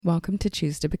Welcome to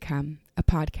Choose to Become, a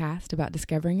podcast about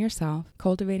discovering yourself,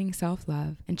 cultivating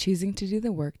self-love, and choosing to do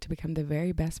the work to become the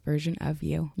very best version of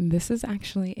you. This is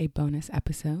actually a bonus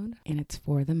episode, and it's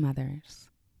for the mothers.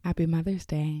 Happy Mother's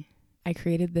Day. I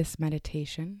created this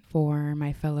meditation for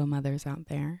my fellow mothers out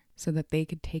there so that they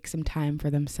could take some time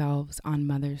for themselves on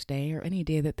Mother's Day or any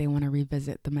day that they want to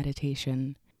revisit the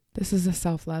meditation. This is a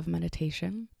self-love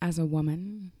meditation. As a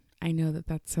woman, I know that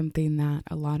that's something that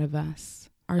a lot of us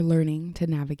are learning to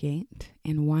navigate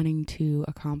and wanting to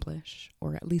accomplish,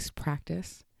 or at least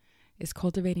practice, is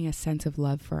cultivating a sense of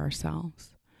love for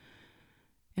ourselves.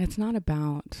 And it's not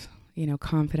about,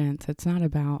 confidence. It's not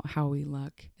about how we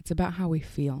look. It's about how we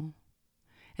feel.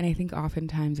 And I think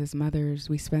oftentimes as mothers,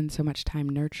 we spend so much time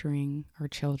nurturing our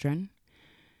children.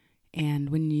 And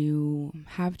when you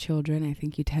have children, I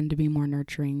think you tend to be more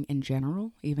nurturing in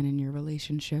general, even in your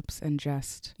relationships. And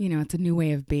just, it's a new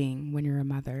way of being when you're a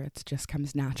mother. It just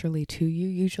comes naturally to you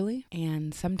usually.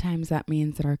 And sometimes that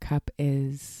means that our cup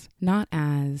is not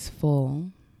as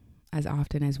full as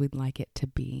often as we'd like it to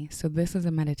be. So this is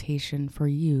a meditation for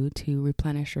you to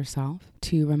replenish yourself,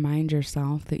 to remind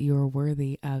yourself that you are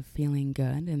worthy of feeling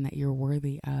good and that you're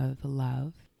worthy of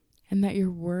love and that you're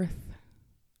worth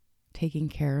taking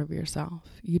care of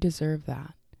yourself. You deserve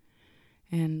that.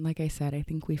 And like I said, I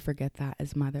think we forget that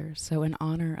as mothers. So in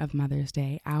honor of Mother's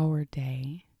Day, our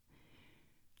day,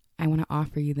 I want to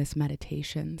offer you this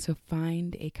meditation. So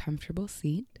find a comfortable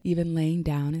seat. Even laying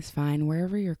down is fine.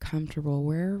 Wherever you're comfortable,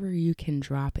 wherever you can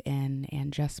drop in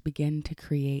and just begin to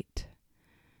create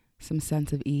some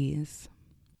sense of ease.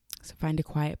 So find a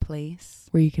quiet place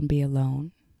where you can be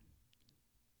alone.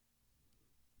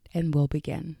 And we'll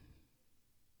begin.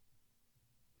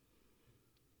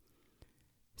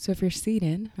 So if you're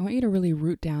seated, I want you to really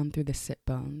root down through the sit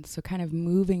bones. So kind of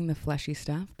moving the fleshy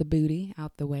stuff, the booty,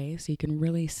 out the way so you can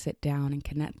really sit down and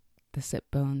connect the sit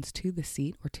bones to the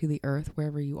seat or to the earth,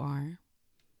 wherever you are.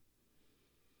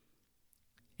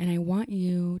 And I want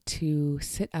you to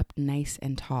sit up nice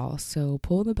and tall. So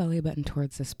pull the belly button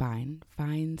towards the spine.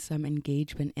 Find some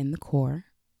engagement in the core.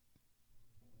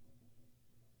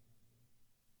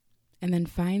 And then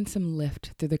find some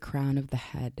lift through the crown of the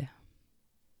head.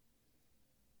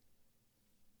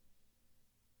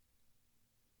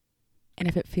 And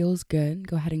if it feels good,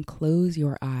 go ahead and close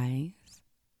your eyes.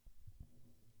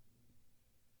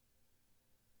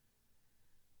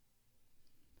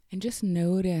 And just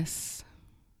notice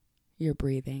your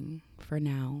breathing for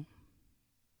now.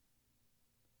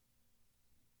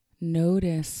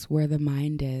 Notice where the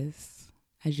mind is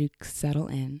as you settle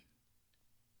in.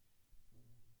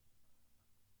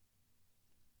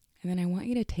 And then I want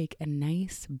you to take a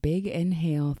nice big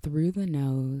inhale through the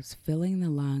nose, filling the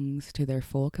lungs to their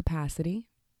full capacity.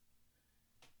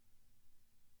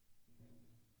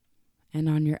 And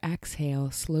on your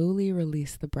exhale, slowly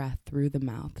release the breath through the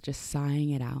mouth, just sighing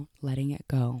it out, letting it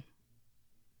go.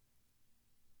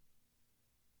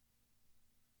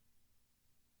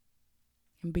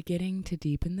 And beginning to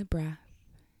deepen the breath,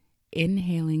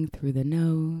 inhaling through the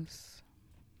nose.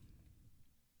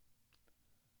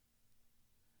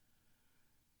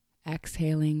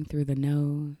 Exhaling through the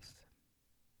nose.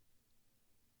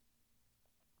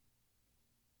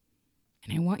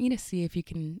 And I want you to see if you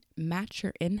can match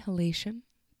your inhalation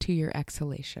to your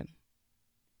exhalation.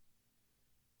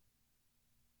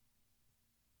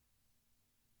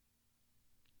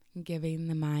 Giving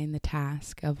the mind the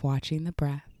task of watching the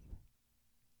breath.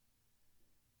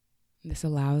 This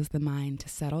allows the mind to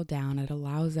settle down. It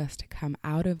allows us to come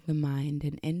out of the mind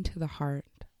and into the heart.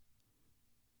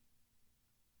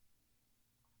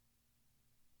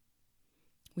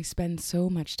 We spend so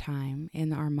much time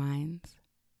in our minds,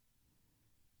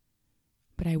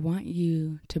 but I want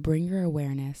you to bring your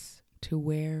awareness to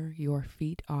where your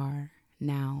feet are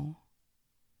now,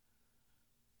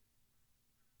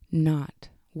 not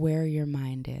where your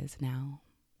mind is now.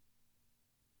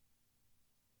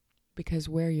 Because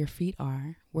where your feet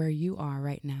are, where you are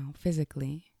right now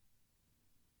physically,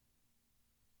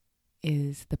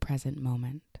 is the present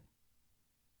moment.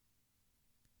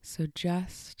 So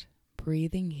just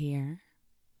breathing here.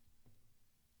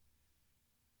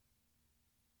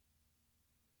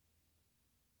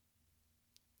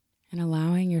 And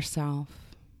allowing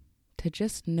yourself to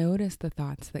just notice the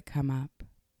thoughts that come up,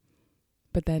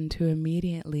 but then to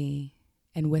immediately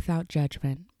and without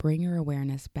judgment, bring your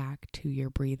awareness back to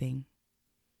your breathing.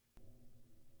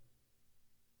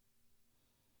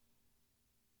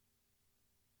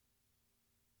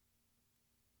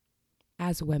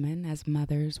 As women, as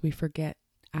mothers, we forget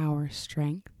our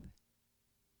strength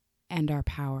and our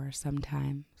power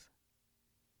sometimes.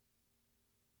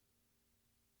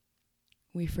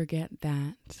 We forget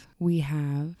that we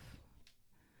have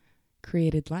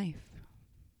created life.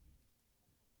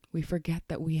 We forget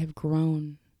that we have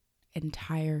grown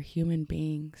entire human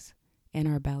beings in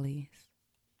our bellies.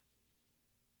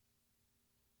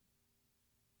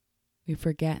 We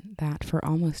forget that for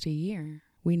almost a year,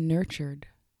 we nurtured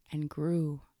and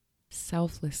grew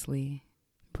selflessly,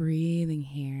 breathing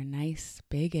here, nice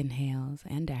big inhales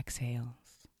and exhales.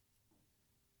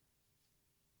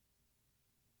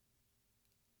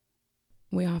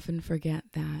 We often forget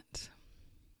that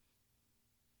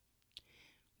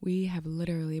we have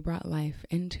literally brought life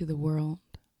into the world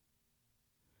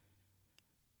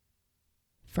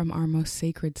from our most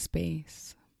sacred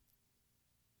space,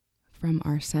 from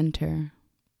our center.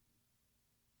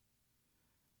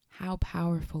 How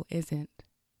powerful is it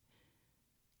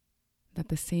that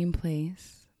the same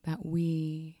place that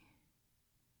we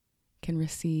can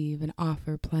receive and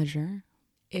offer pleasure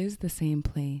is the same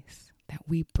place that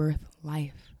we birth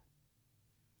life?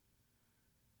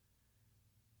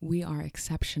 We are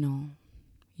exceptional.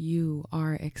 You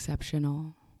are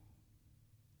exceptional.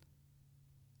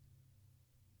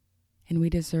 And we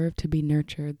deserve to be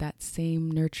nurtured, that same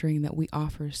nurturing that we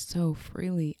offer so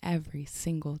freely every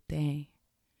single day.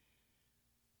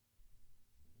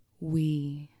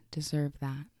 We deserve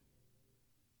that.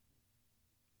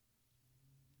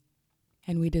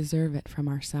 And we deserve it from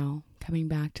ourselves. Coming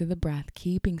back to the breath,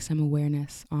 keeping some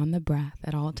awareness on the breath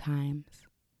at all times.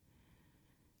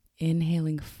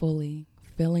 Inhaling fully,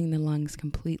 filling the lungs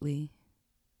completely.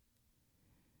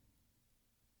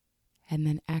 And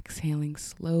then exhaling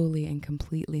slowly and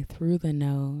completely through the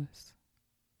nose,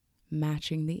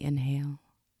 matching the inhale.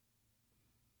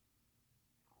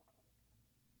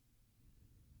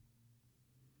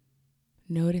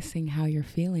 Noticing how you're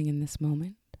feeling in this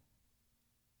moment.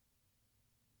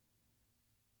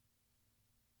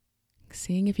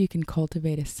 Seeing if you can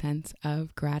cultivate a sense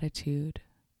of gratitude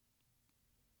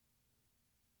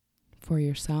for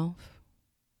yourself,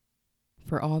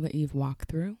 for all that you've walked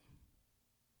through,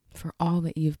 for all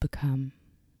that you've become.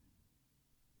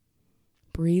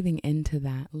 Breathing into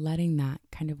that, letting that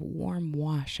kind of warm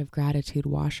wash of gratitude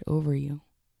wash over you.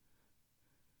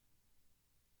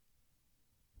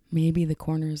 Maybe the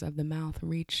corners of the mouth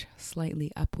reach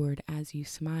slightly upward as you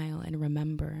smile and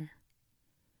remember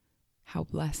how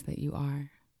blessed that you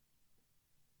are.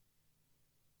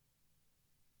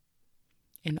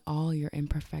 In all your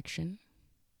imperfection,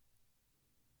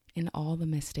 in all the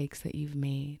mistakes that you've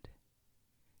made,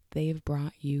 they've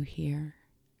brought you here,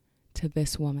 to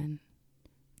this woman,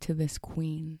 to this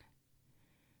queen,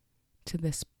 to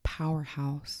this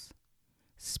powerhouse,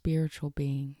 spiritual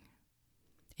being,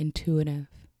 intuitive.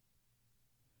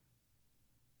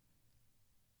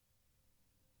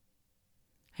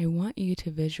 I want you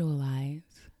to visualize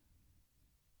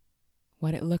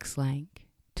what it looks like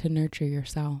to nurture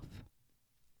yourself.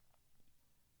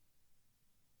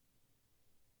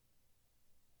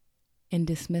 In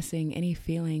dismissing any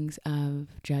feelings of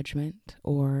judgment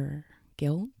or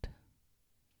guilt.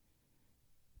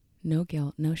 No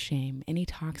guilt, no shame, any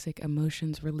toxic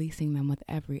emotions, releasing them with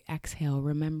every exhale,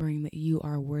 remembering that you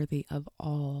are worthy of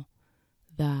all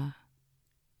the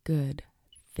good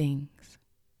things.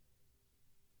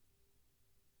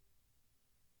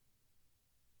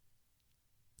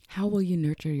 How will you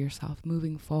nurture yourself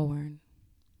moving forward?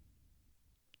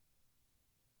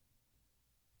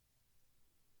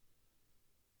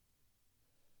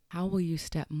 How will you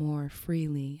step more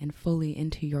freely and fully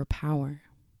into your power,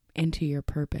 into your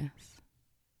purpose?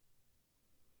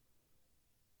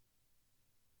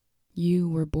 You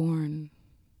were born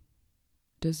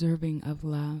deserving of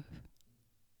love.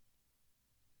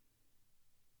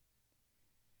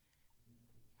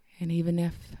 And even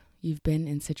if you've been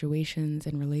in situations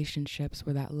and relationships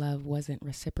where that love wasn't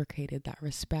reciprocated, that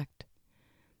respect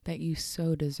that you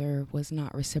so deserve was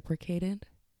not reciprocated,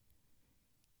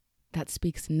 that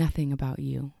speaks nothing about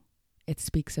you. It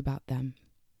speaks about them.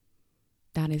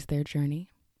 That is their journey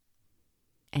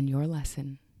and your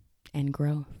lesson and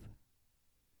growth.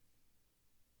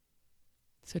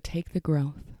 So take the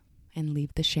growth and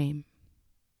leave the shame.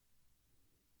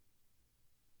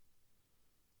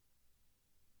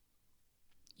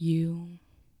 You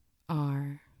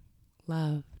are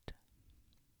loved.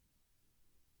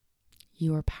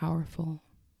 You are powerful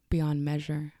beyond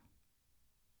measure.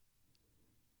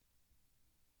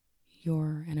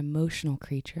 You're an emotional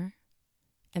creature,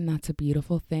 and that's a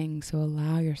beautiful thing. So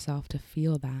allow yourself to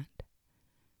feel that,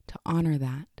 to honor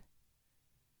that.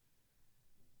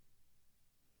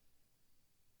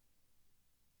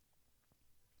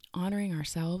 Honoring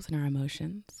ourselves and our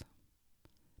emotions,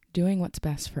 doing what's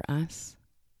best for us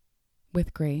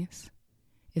with grace,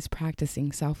 is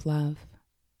practicing self-love.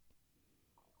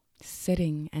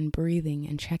 Sitting and breathing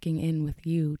and checking in with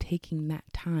you, taking that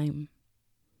time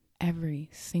every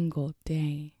single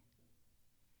day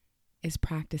is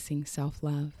practicing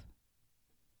self-love.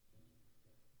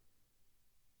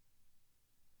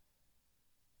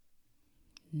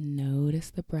 Notice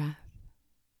the breath.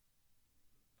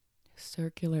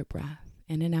 Circular breath,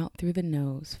 in and out through the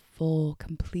nose, full,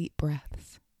 complete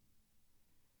breaths.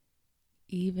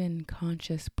 Even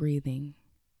conscious breathing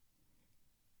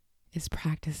is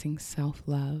practicing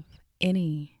self-love.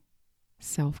 Any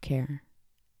self-care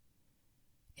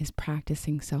is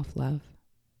practicing self-love.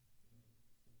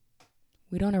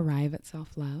 We don't arrive at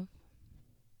self-love.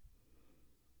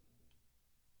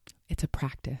 It's a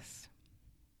practice.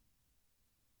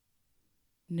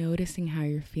 Noticing how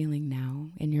you're feeling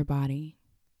now in your body.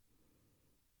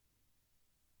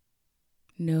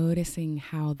 Noticing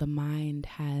how the mind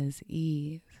has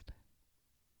eased.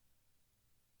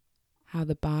 How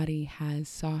the body has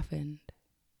softened.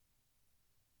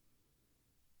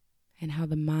 And how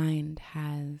the mind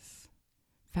has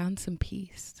found some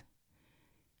peace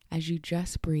as you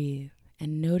just breathe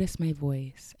and notice my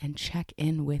voice and check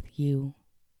in with you.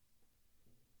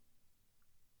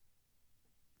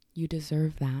 You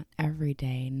deserve that every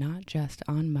day, not just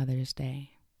on Mother's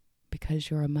Day, because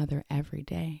you're a mother every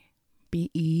day. Be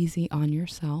easy on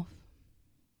yourself.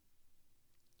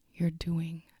 You're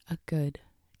doing a good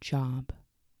job.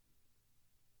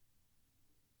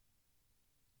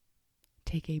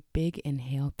 Take a big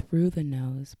inhale through the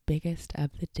nose, biggest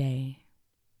of the day.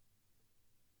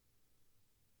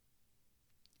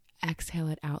 Exhale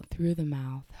it out through the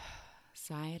mouth.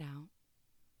 Sigh it out.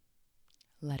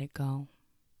 Let it go.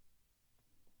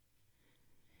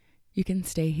 You can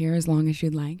stay here as long as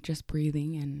you'd like, just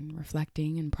breathing and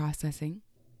reflecting and processing.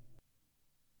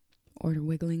 Or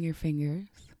wiggling your fingers,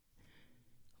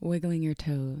 wiggling your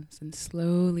toes, and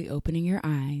slowly opening your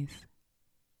eyes.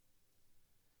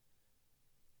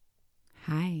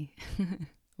 Hi,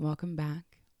 welcome back.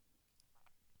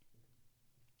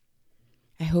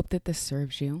 I hope that this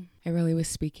serves you. I really was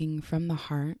speaking from the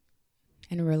heart,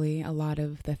 and really a lot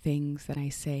of the things that I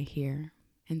say here,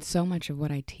 and so much of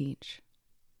what I teach,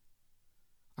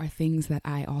 are things that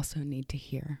I also need to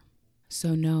hear.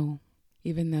 So know,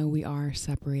 even though we are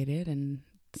separated, and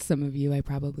some of you I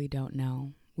probably don't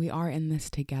know, we are in this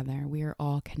together. We are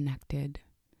all connected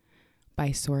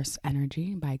by source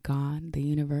energy, by God, the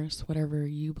universe, whatever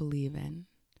you believe in,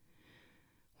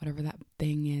 whatever that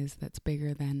thing is that's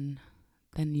bigger than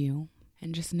you.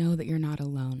 And just know that you're not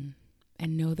alone,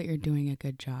 and know that you're doing a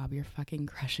good job. You're fucking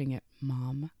crushing it,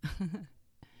 Mom.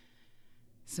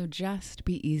 So just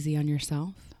be easy on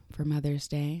yourself for Mother's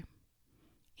Day,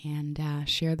 and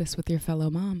share this with your fellow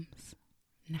moms,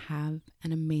 and have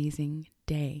an amazing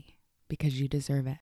day because you deserve it.